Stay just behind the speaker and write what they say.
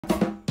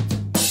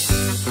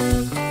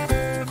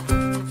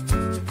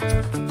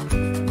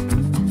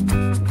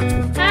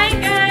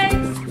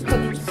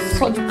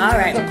cut.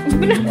 Alright.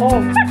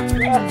 Oh.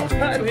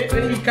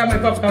 When you come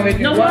and popcorn with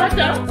No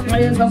water. I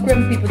am some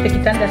cream people take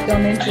it and that's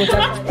down in throat.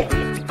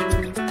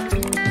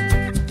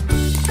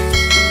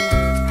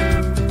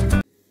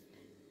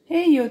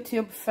 Hey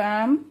YouTube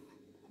fam,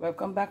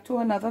 welcome back to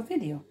another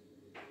video.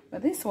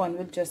 But this one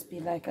will just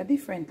be like a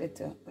different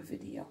little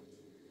video.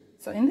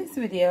 So in this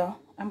video,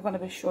 I'm going to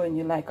be showing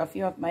you like a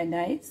few of my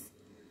knives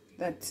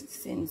that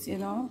since, you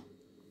know,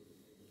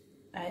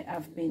 I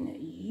have been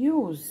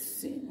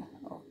using,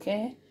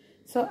 okay?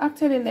 So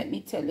actually, let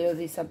me tell you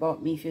this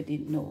about me if you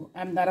didn't know.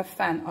 I'm not a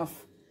fan of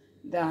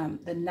the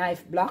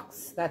knife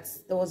blocks. That's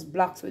those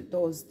blocks with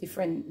those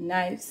different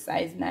knives,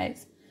 size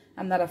knives.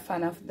 I'm not a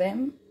fan of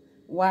them.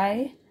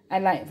 Why? I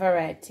like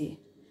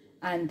variety.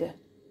 And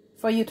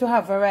for you to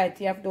have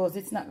variety of those,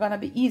 it's not going to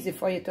be easy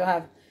for you to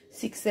have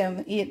 6,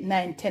 7, 8,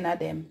 9, 10 of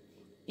them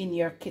in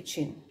your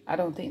kitchen. I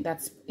don't think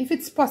that's, if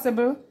it's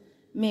possible,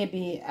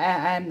 maybe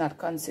I'm not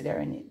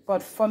considering it.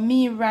 But for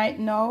me right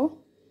now,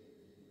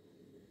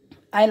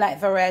 I like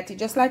variety.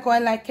 Just like how I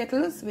like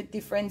kettles with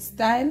different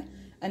style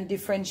and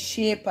different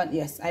shape. And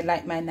yes, I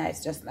like my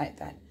knives just like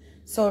that.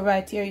 So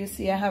right here you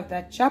see I have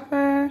that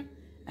chopper.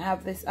 I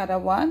have this other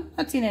one.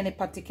 Not in any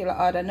particular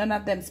order. None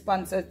of them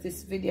sponsored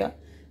this video.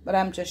 But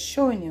I'm just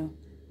showing you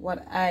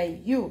what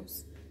I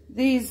use.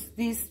 These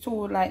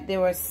two, like, they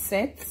were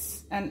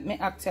sets. And me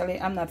actually,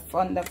 I'm not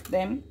fond of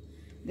them.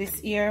 This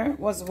here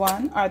was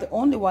one, or the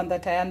only one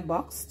that I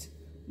unboxed.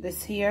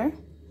 This here.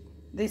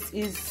 This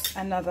is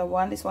another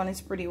one. This one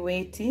is pretty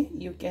weighty.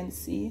 You can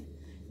see.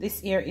 This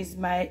here is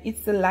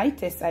it's the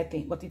lightest, I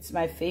think, but it's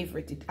my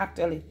favorite. It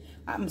actually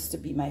happens to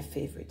be my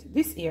favorite.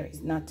 This here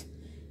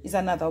is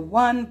another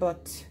one,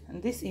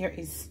 and this here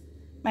is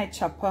my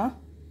chopper.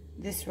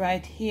 This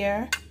right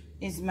here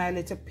is my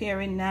little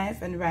paring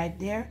knife, and right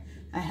there,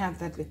 I have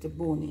that little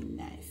boning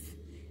knife.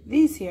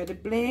 These here, the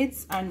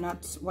blades are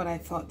not what I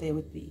thought they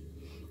would be.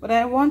 But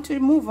I want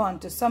to move on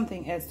to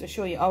something else to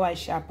show you how I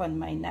sharpen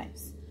my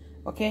knives.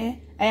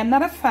 Okay, I am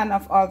not a fan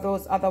of all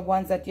those other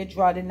ones that you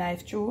draw the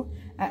knife through.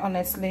 I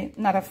honestly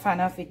not a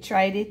fan of it.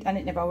 Tried it and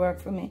it never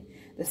worked for me.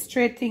 The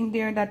straight thing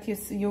there that you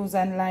use,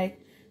 and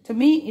like, to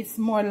me it's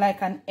more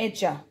like an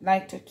edger,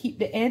 like to keep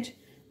the edge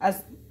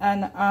as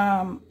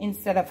an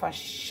instead of a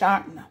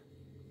sharpener.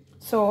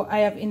 So I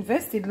have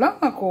invested long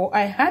ago.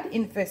 I had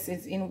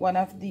invested in one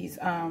of these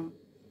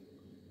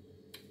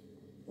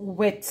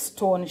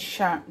whetstone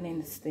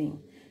sharpening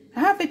thing. I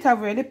have it a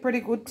really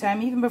pretty good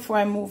time even before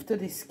I moved to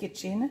this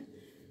kitchen.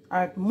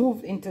 I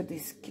moved into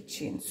this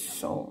kitchen.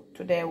 So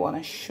today I want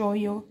to show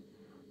you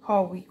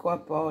how we go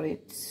about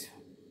it.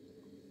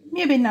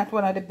 Maybe not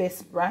one of the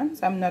best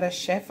brands. I'm not a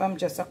chef. I'm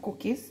just a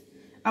cookies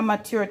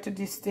amateur to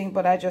this thing,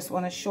 but I just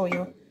want to show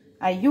you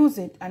I use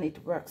it and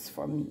it works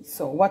for me.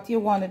 So what you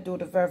want to do,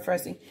 the very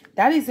first thing,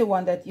 that is the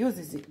one that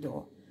uses it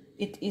though.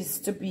 It is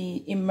to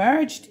be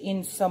immersed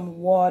in some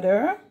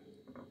water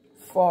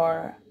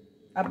for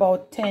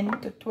about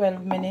 10 to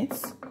 12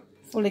 minutes,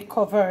 fully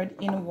covered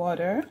in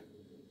water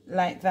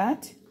like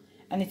that,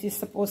 and it is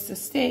supposed to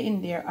stay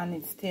in there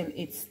until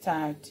it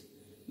starts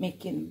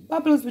making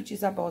bubbles, which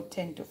is about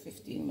 10 to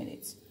 15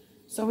 minutes.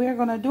 So we're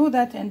gonna do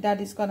that, and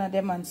that is gonna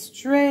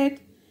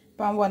demonstrate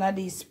on one of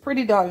these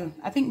pretty dull.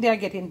 I think they're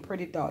getting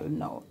pretty dull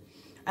now,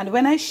 and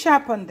when I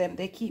sharpen them,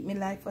 they keep me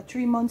like for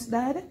 3 months,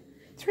 Dad.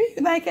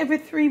 Like every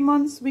 3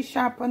 months we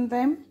sharpen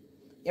them.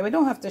 Yeah, we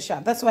don't have to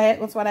sharpen. That's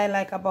what I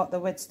like about the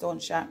whetstone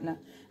sharpener.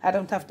 I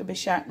don't have to be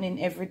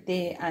sharpening every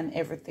day and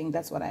everything.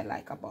 That's what I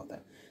like about them.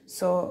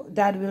 So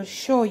Dad will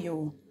show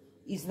you.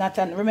 He's not,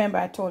 and remember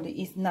I told you,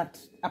 he's not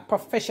a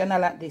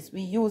professional at this. We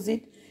use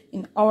it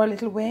in our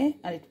little way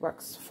and it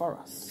works for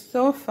us.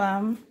 So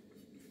fam,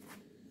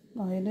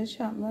 now in the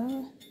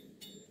sharpener,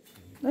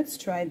 let's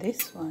try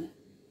this one.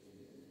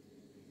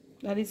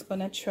 Dad is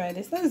gonna try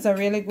this. That is a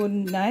really good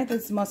knife.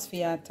 It's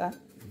Mosfiata.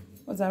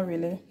 Was a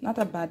really not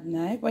a bad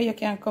knife, but you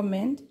can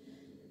comment.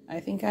 I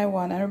think I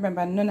won. I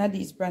remember none of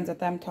these brands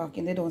that I'm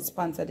talking, they don't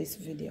sponsor this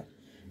video.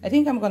 I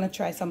think I'm gonna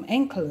try some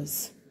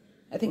ankles.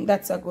 I think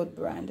that's a good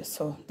brand.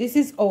 So this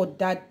is how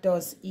Dad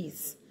does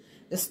is.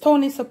 The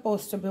stone is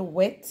supposed to be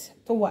wet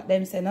to what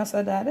them say, no,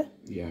 so Dad?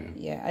 Yeah.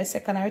 Yeah. I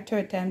second or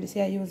third time this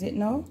year I use it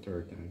now.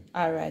 Third time.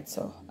 Alright,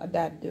 so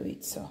Dad do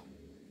it so.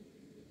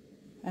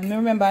 And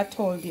remember I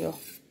told you.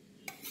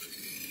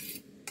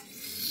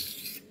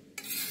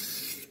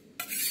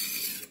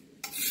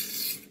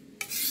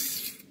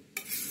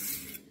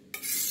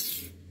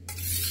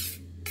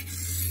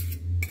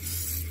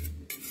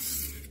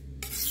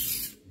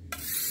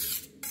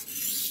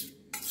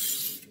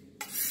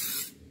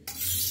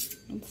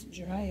 It's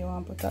dry, you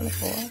want to put a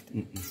little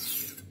water?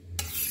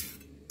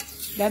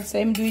 That's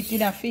him do it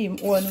in a film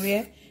one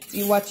way.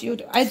 He watch you.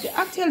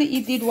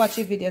 He did watch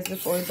your videos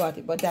before he bought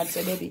it, but Dad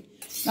said, baby,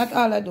 not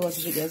all of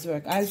those videos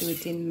work. I'll do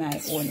it in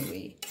my own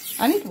way.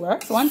 And it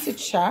works. Once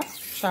it's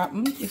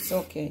sharpened, it's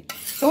okay.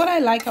 So what I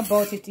like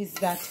about it is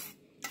that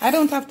I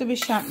don't have to be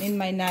sharpening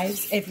my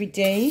knives every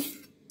day.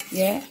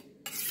 Yeah,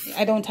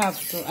 I don't have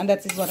to, and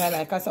that is what I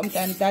like. Because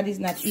sometimes Dad is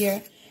not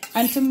here,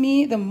 and to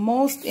me the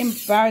most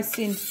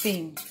embarrassing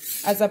thing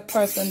as a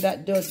person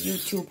that does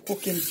YouTube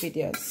cooking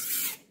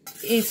videos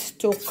is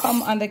to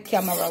come on the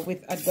camera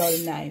with a dull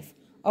knife.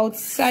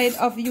 Outside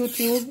of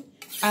YouTube,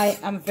 I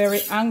am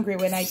very angry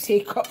when I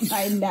take up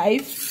my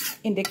knife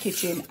in the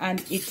kitchen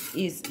and it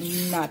is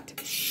not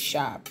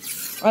sharp.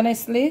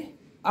 Honestly,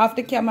 off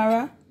the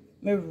camera,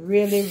 me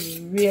really,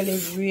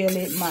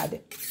 really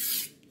mad.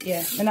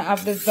 Yeah, and I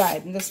have the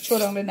vibe. I just throw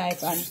down the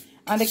knife and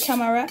on the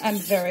camera, I'm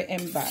very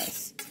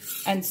embarrassed.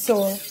 And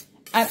so,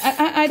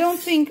 I don't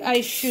think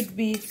I should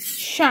be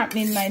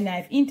sharpening my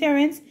knife. In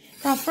Terence,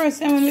 the first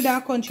time when we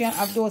that country and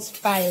have those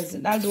files,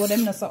 although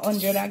them not so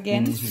 100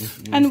 again.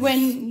 And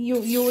when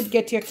you would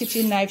get your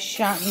kitchen knife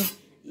sharpened,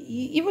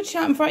 you would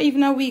sharpen for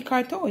even a week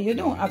or two. You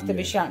don't have to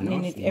be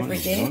sharpening it every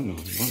day.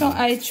 So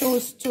I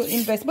chose to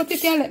invest. But you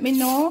can let me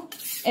know,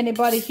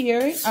 anybody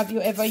here, have you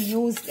ever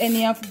used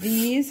any of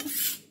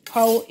these?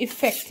 How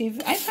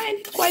effective? I find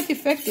it quite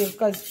effective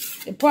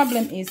because the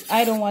problem is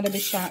I don't want to be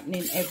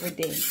sharpening every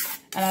day.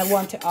 And I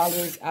want to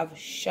always have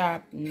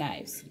sharp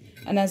knives.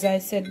 And as I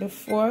said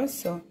before,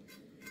 so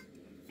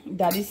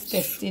that is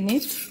testing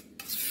it.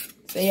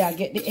 So yeah,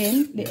 get the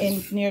end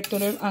near to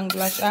the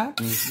angler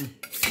sharp.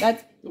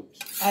 That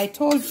I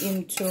told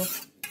him to.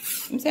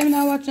 I'm saying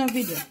I watch a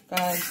video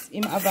because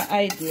him have an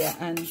idea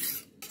and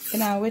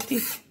can I wet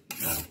it?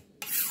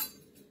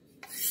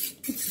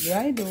 It's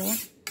dry though.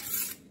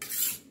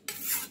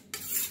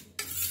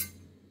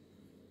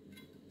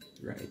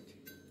 Right.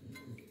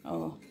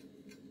 Oh.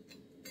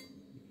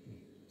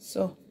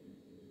 So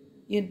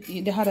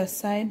the other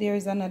side, there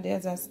is another,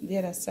 the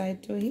other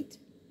side to it.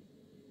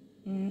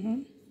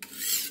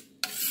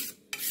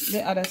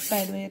 The other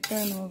side when you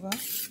turn over.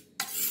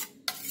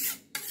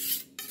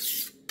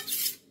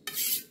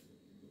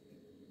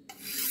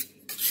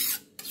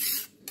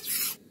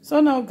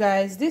 So now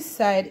guys, this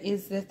side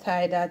is the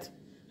side that,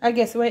 I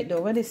guess, wait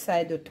though, where this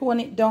side do? Tone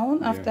it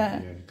down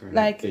after,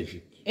 like,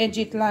 edge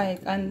it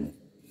like, and,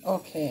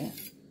 okay.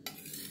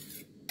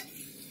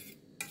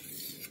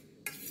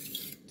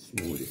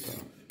 Smooth it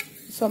off.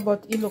 So,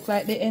 but it look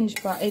like the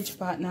edge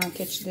part now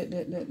catch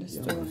the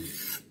stone.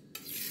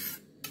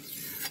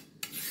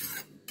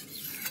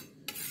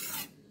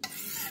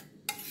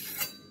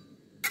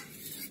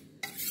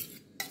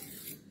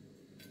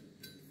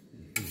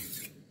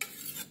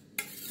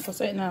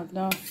 So it now.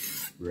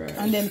 Right.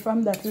 And then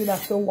from that we'll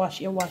have to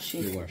wash it. You wash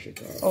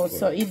it off. Oh,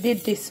 so it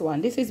did this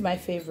one. This is my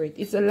favorite.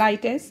 It's the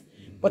lightest,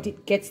 but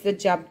it gets the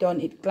job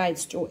done. It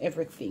glides through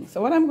everything. So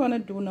what I'm gonna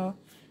do now,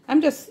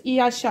 I'm just,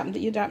 you sharpened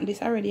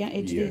this already and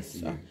edge this.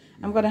 So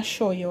I'm gonna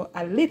show you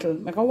a little.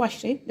 I'm gonna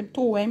wash it. The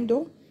two way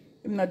though.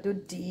 I'm gonna do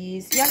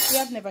these. You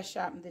have never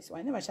sharpened this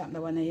one. Never sharpened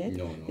the one yet.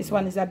 No. This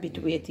one is a bit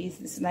weighty.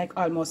 It's like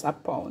almost a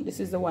pound. This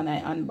is the one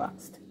I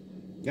unboxed.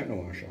 You no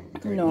wash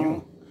out.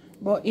 No.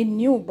 But it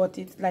new, but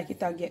it's like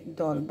it'll get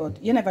dull.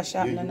 But you never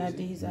sharpen none of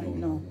these,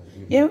 and no.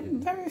 Yeah,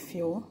 very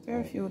few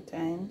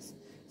times.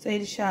 So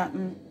you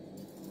sharpen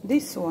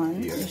this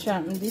one, you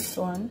sharpen this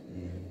one,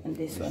 and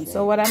this one.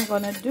 So what I'm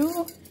gonna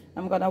do,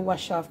 I'm gonna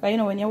wash off. You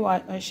know, when you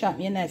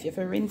sharpen your knife, you have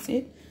to rinse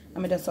it.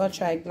 I'm just gonna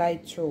try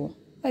glide through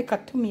like a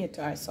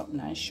tomato or something,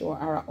 and show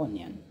or an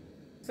onion.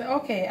 So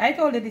okay, I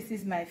told you this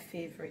is my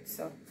favorite.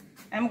 So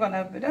I'm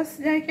gonna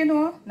just, like, you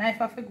know,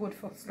 knife off a good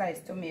for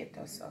sliced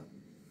tomato. So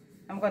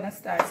I'm gonna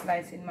start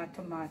slicing my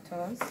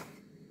tomatoes.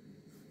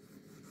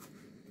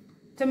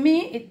 To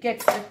me, it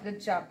gets the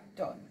job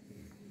done.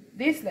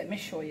 This, let me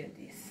show you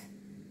this.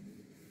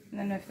 I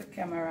don't know if the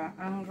camera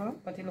angle,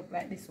 but it look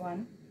like this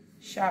one.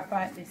 Sharper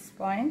at this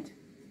point.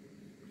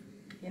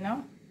 You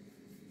know?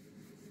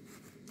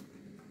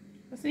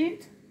 You see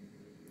it?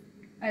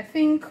 I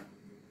think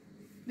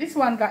this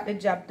one got the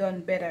job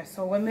done better.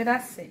 So what me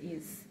that say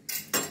is,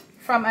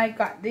 from I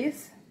got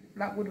this,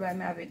 that would why I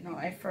have it now.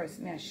 I first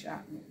may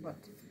sharpen it, but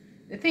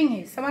the thing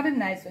is, some of the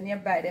knives when you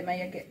buy them and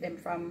you get them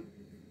from,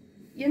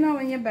 you know,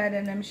 when you buy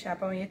them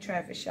sharp and when you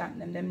try to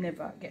sharpen them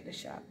never get the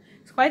sharp.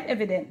 It's quite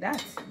evident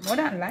that, more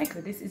than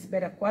likely, this is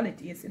better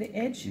quality. You see the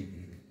edge?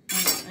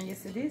 And you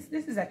see this?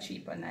 This is a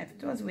cheaper knife.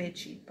 It was way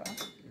cheaper.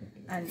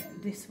 And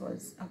this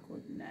was a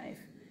good knife.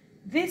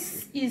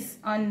 This is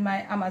on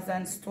my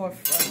Amazon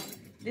storefront.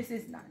 This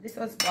is not. This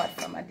was bought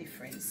from a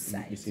different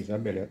site. This is a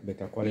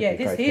better quality. Yeah,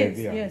 this is.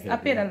 Heavy, yes, I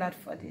paid a lot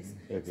for this.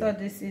 Heavy. So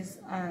this is.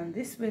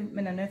 This will.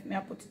 I don't know if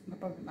I put it.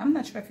 I'm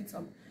not sure if it's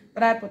up,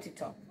 but I put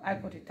it up. I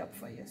put it up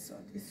for you. So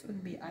this will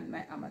be on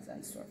my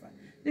Amazon storefront.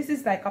 This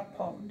is like a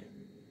pound,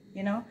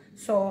 you know.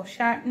 So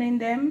sharpening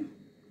them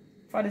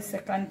for the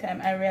second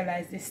time, I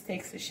realized this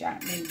takes the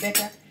sharpening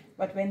better.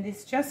 But when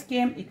this just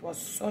came, it was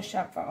so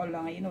sharp for how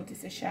long. You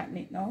notice the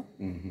sharpening now?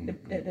 The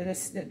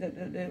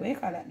what do you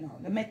call that now?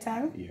 The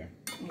metal? Yeah.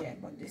 Yeah,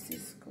 but this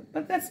is good.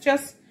 But that's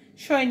just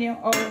showing you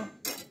all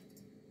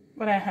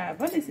what I have.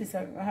 But this is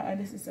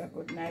a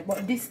good knife.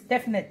 But this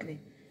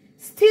definitely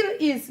still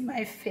is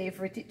my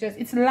favorite.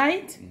 It's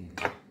light.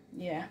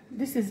 Yeah,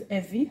 this is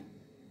heavy.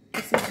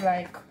 This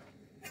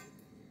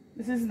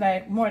is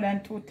like more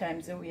than 2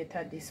 times the weight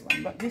of this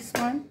one. But this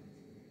one,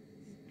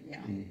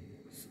 yeah.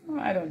 So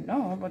I don't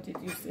know, but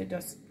it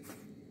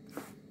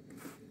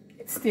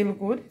it's still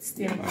good. It's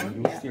still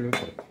good. Still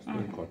cut.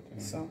 Still cut.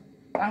 So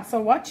thanks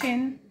for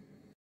watching.